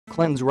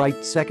Cleanse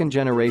Right Second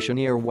Generation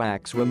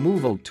Earwax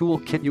Removal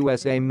Toolkit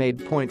USA made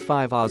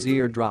 0.5 Oz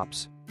Ear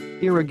Drops.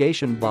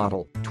 Irrigation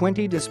bottle,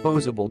 20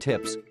 disposable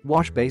tips,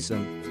 wash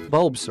basin,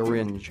 bulb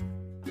syringe.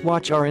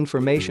 Watch our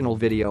informational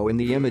video in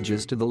the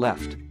images to the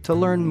left to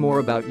learn more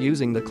about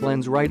using the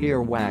Cleanse Right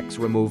Earwax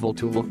Removal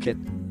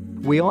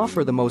Toolkit. We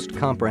offer the most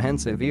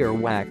comprehensive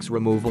earwax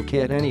removal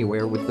kit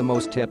anywhere with the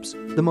most tips,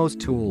 the most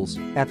tools,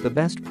 at the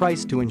best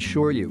price to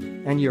ensure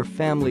you and your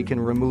family can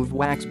remove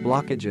wax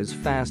blockages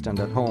fast and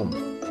at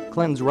home.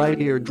 Cleanse Right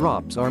Ear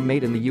Drops are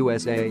made in the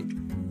USA.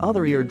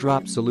 Other ear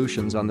drop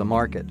solutions on the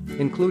market,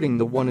 including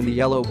the one in the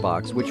yellow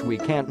box which we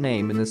can't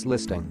name in this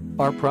listing,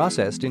 are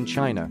processed in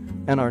China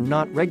and are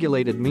not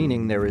regulated,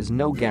 meaning there is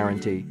no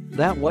guarantee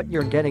that what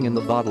you're getting in the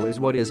bottle is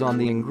what is on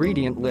the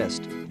ingredient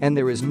list, and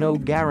there is no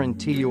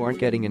guarantee you aren't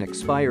getting an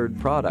expired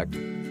product.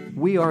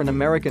 We are an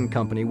American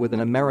company with an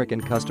American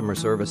customer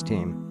service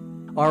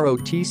team. Our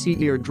OTC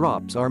ear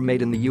drops are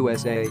made in the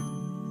USA.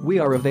 We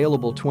are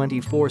available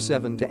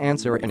 24/7 to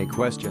answer any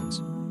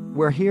questions.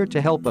 We're here to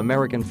help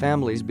American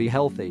families be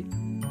healthy.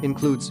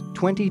 Includes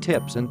 20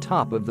 tips and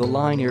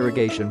top-of-the-line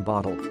irrigation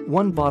bottle,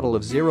 1 bottle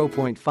of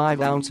 0.5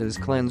 ounces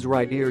Cleanse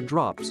Right Ear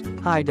Drops,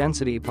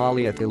 high-density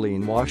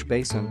polyethylene wash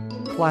basin,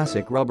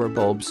 classic rubber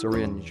bulb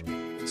syringe.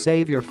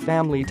 Save your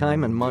family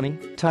time and money,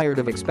 tired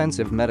of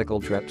expensive medical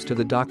trips to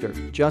the doctor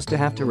just to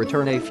have to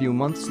return a few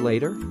months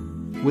later?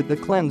 With the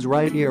Cleanse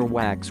Right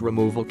Earwax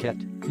Removal Kit,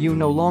 you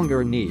no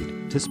longer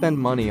need to spend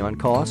money on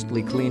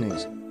costly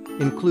cleanings.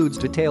 Includes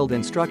detailed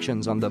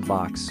instructions on the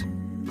box.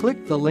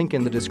 Click the link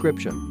in the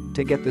description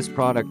to get this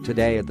product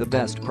today at the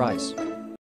best price.